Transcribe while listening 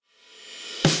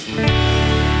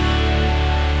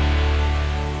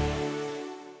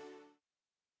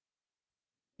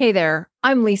Hey there,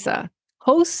 I'm Lisa,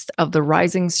 host of the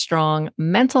Rising Strong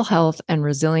Mental Health and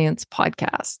Resilience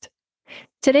podcast.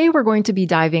 Today, we're going to be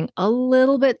diving a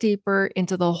little bit deeper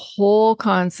into the whole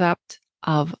concept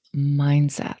of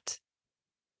mindset.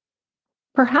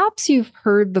 Perhaps you've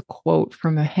heard the quote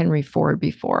from Henry Ford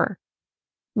before.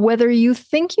 Whether you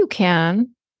think you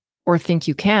can or think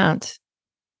you can't,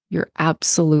 you're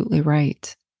absolutely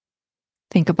right.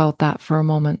 Think about that for a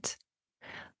moment.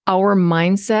 Our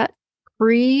mindset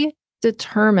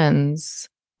predetermines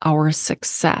our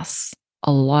success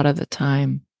a lot of the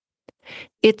time.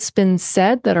 It's been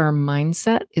said that our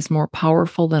mindset is more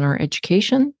powerful than our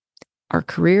education, our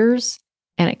careers,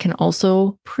 and it can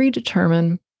also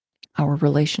predetermine our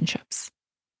relationships.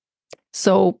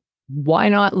 So, why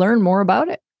not learn more about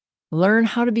it? Learn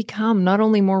how to become not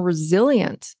only more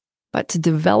resilient, but to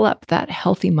develop that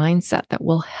healthy mindset that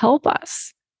will help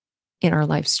us in our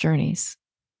life's journeys.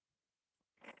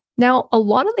 Now, a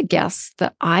lot of the guests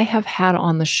that I have had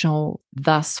on the show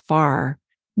thus far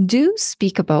do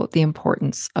speak about the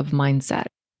importance of mindset.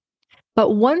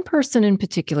 But one person in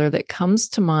particular that comes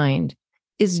to mind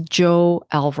is Joe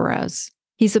Alvarez.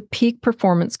 He's a peak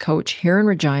performance coach here in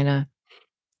Regina,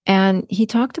 and he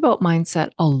talked about mindset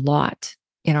a lot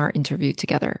in our interview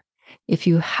together. If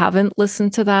you haven't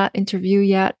listened to that interview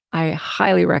yet, I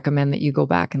highly recommend that you go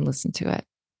back and listen to it.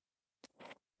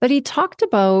 But he talked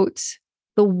about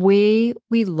the way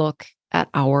we look at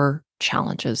our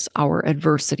challenges, our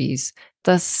adversities,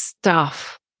 the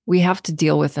stuff we have to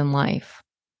deal with in life.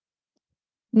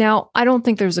 Now, I don't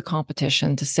think there's a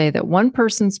competition to say that one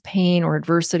person's pain or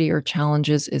adversity or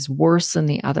challenges is worse than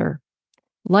the other.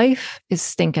 Life is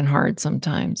stinking hard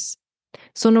sometimes.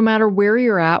 So no matter where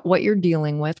you're at, what you're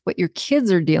dealing with, what your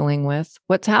kids are dealing with,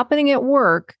 what's happening at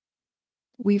work,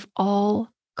 we've all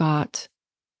got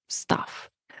stuff.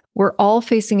 We're all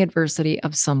facing adversity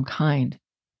of some kind.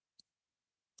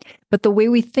 But the way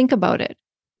we think about it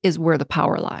is where the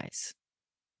power lies.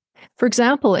 For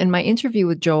example, in my interview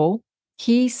with Joe,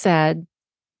 he said,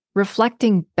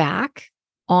 reflecting back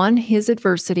on his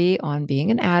adversity, on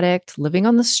being an addict, living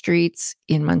on the streets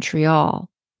in Montreal,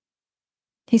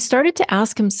 he started to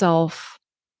ask himself,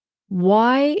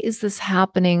 why is this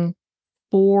happening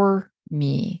for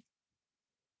me?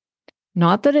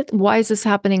 Not that why is this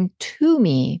happening to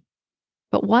me,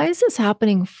 but why is this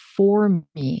happening for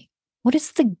me? What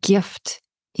is the gift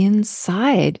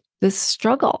inside this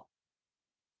struggle?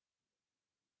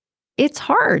 It's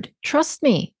hard. Trust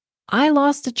me. I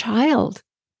lost a child,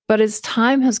 but as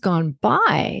time has gone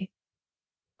by,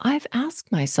 I've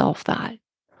asked myself that.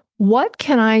 What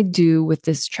can I do with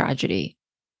this tragedy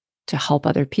to help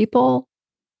other people,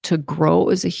 to grow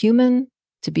as a human,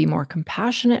 to be more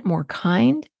compassionate, more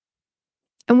kind?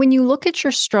 And when you look at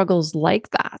your struggles like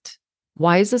that,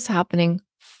 why is this happening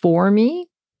for me?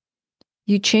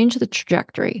 You change the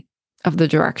trajectory of the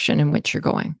direction in which you're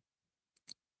going.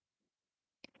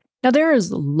 Now, there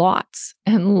is lots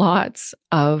and lots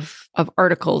of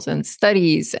articles and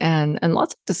studies and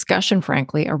lots of discussion,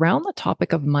 frankly, around the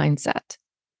topic of mindset.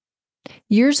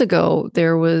 Years ago,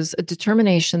 there was a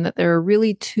determination that there are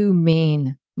really two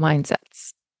main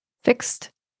mindsets,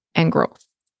 fixed and growth.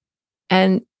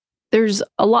 And there's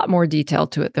a lot more detail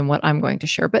to it than what I'm going to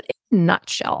share, but in a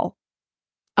nutshell,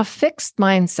 a fixed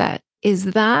mindset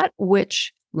is that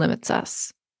which limits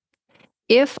us.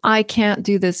 If I can't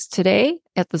do this today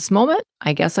at this moment,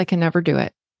 I guess I can never do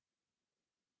it.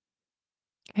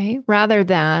 Okay. Rather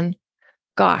than,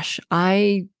 gosh,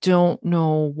 I don't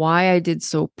know why I did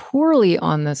so poorly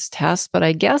on this test, but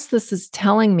I guess this is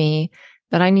telling me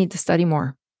that I need to study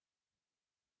more,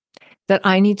 that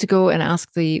I need to go and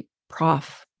ask the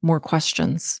prof more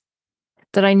questions,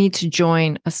 that I need to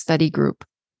join a study group.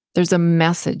 There's a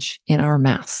message in our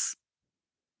mess.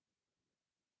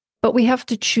 But we have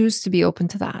to choose to be open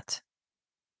to that.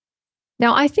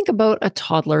 Now, I think about a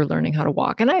toddler learning how to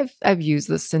walk, and I've used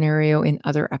this scenario in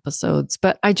other episodes,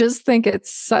 but I just think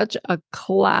it's such a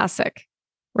classic,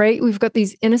 right? We've got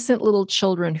these innocent little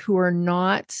children who are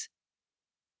not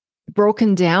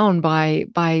broken down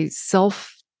by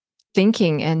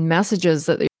self-thinking and messages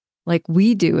that like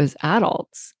we do as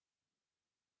adults,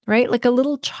 right? Like a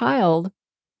little child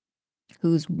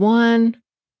who's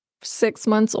 6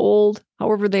 months old,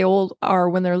 however they old are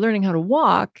when they're learning how to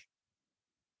walk,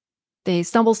 they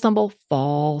stumble,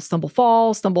 fall, stumble,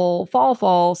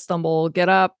 get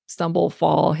up, stumble,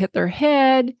 fall, hit their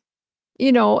head,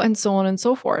 and so on and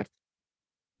so forth.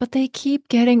 But they keep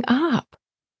getting up.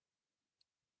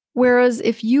 Whereas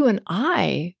if you and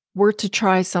I were to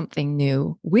try something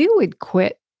new, we would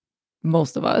quit,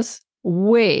 most of us,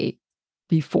 way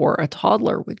before a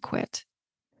toddler would quit.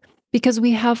 because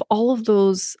we have all of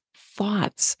those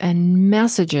thoughts and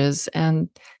messages and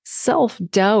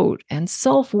self-doubt and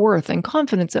self-worth and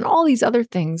confidence and all these other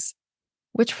things,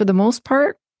 which for the most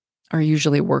part are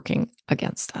usually working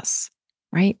against us,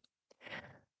 right?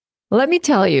 Let me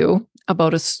tell you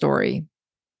about a story.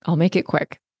 I'll make it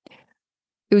quick.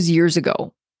 It was years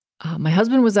ago. My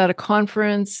husband was at a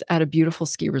conference at a beautiful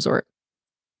ski resort.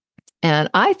 And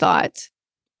I thought,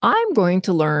 I'm going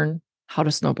to learn how to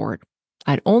snowboard.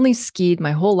 I'd only skied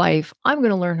my whole life. I'm going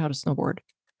to learn how to snowboard.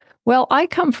 Well, I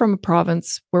come from a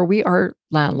province where we are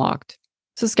landlocked,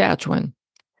 Saskatchewan.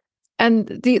 And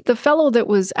the fellow that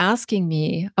was asking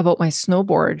me about my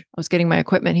snowboard, I was getting my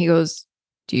equipment. He goes,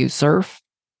 "Do you surf?"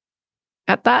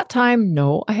 At that time,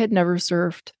 no, I had never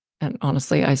surfed. And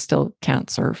honestly, I still can't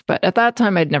surf. But at that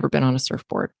time, I'd never been on a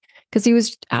surfboard because he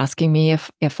was asking me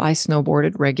if I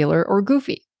snowboarded regular or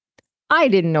goofy. I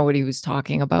didn't know what he was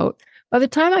talking about. By the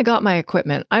time I got my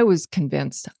equipment, I was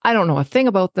convinced I don't know a thing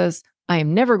about this. I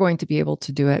am never going to be able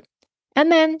to do it.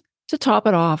 And then to top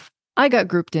it off, I got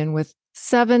grouped in with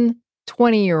 7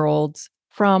 20-year-olds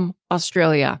from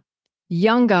Australia,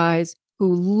 young guys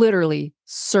who literally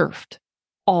surfed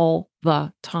all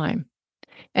the time.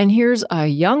 And here's a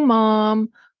young mom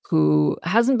who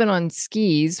hasn't been on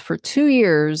skis for 2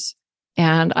 years.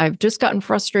 And I've just gotten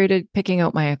frustrated picking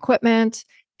out my equipment.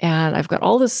 And I've got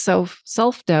all this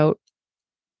self-doubt.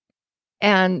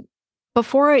 And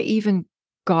before I even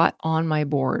got on my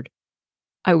board,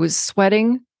 I was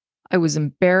sweating. I was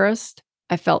embarrassed.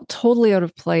 I felt totally out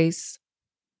of place.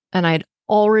 And I'd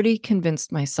already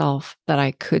convinced myself that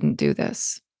I couldn't do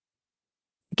this.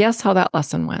 Guess how that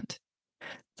lesson went?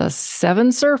 The 7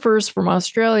 surfers from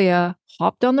Australia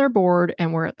hopped on their board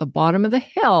and were at the bottom of the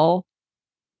hill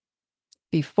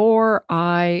before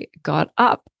I got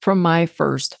up from my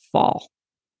first fall.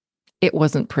 It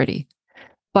wasn't pretty,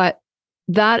 but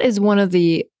that is one of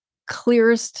the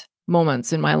clearest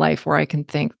moments in my life where I can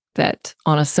think that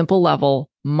on a simple level,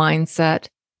 mindset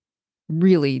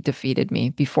really defeated me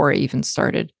before I even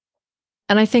started.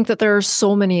 And I think that there are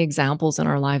so many examples in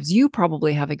our lives. You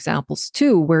probably have examples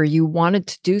too, where you wanted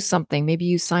to do something. Maybe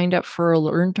you signed up for a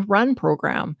Learn to Run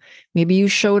program. Maybe you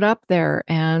showed up there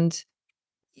and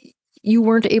you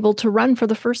weren't able to run for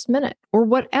the first minute or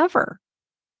whatever,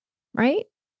 right?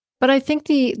 But I think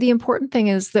the important thing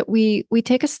is that we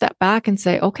take a step back and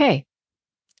say, okay,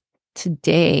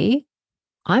 today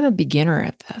I'm a beginner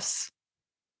at this.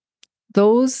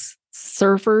 Those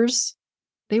surfers,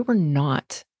 they were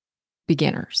not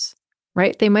beginners,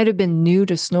 right? They might have been new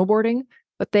to snowboarding,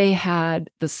 but they had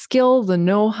the skill, the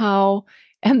know-how,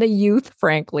 and the youth,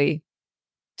 frankly,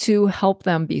 to help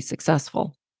them be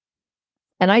successful.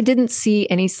 And I didn't see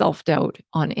any self-doubt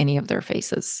on any of their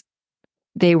faces.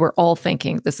 They were all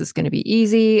thinking, this is going to be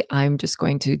easy. I'm just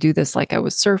going to do this like I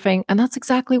was surfing. And that's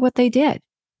exactly what they did.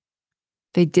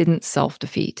 They didn't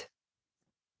self-defeat.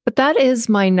 But that is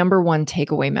my number one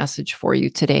takeaway message for you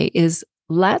today is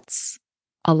let's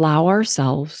allow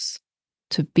ourselves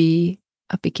to be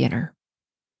a beginner.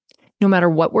 No matter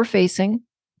what we're facing,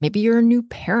 maybe you're a new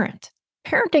parent.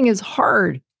 Parenting is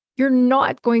hard. You're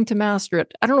not going to master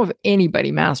it. I don't know if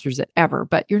anybody masters it ever,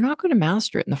 but you're not going to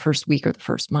master it in the first week or the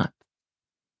first month.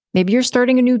 Maybe you're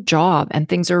starting a new job and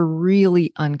things are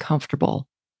really uncomfortable.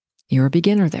 You're a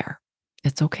beginner there.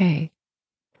 It's okay.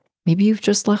 Maybe you've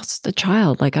just lost a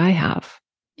child like I have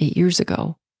 8 years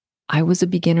ago. I was a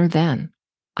beginner then.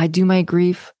 I do my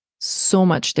grief so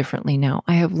much differently now.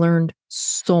 I have learned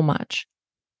so much,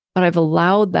 but I've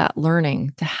allowed that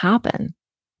learning to happen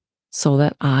so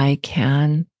that I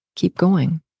can keep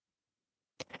going.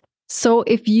 So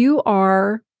if you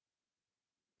are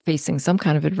facing some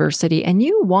kind of adversity and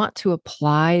you want to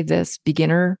apply this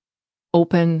beginner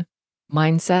open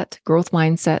mindset, growth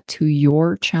mindset to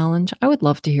your challenge, I would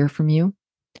love to hear from you.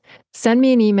 Send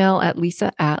me an email at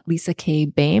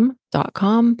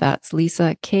lisa@lisakboehm.com. That's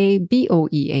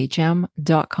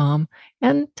lisakboehm.com.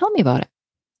 And tell me about it.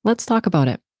 Let's talk about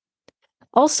it.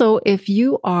 Also, if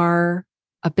you are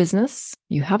a business,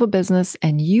 you have a business,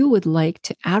 and you would like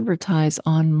to advertise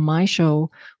on my show,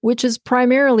 which is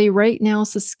primarily right now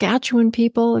Saskatchewan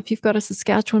people, if you've got a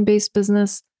Saskatchewan-based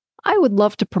business, I would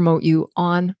love to promote you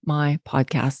on my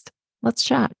podcast. Let's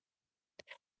chat.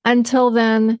 Until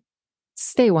then,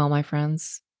 stay well, my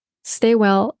friends. Stay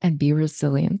well and be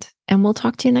resilient. And we'll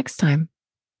talk to you next time.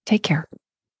 Take care.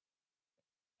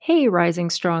 Hey, Rising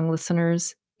Strong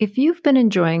listeners. If you've been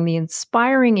enjoying the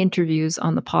inspiring interviews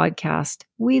on the podcast,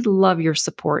 we'd love your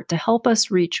support to help us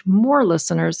reach more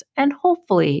listeners and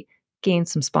hopefully gain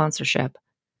some sponsorship.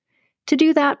 To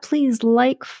do that, please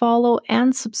like, follow,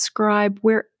 and subscribe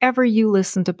wherever you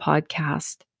listen to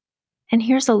podcasts. And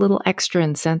here's a little extra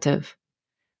incentive.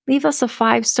 Leave us a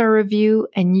 5-star review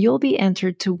and you'll be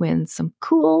entered to win some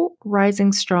cool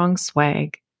Rising Strong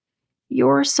swag.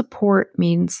 Your support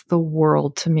means the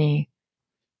world to me.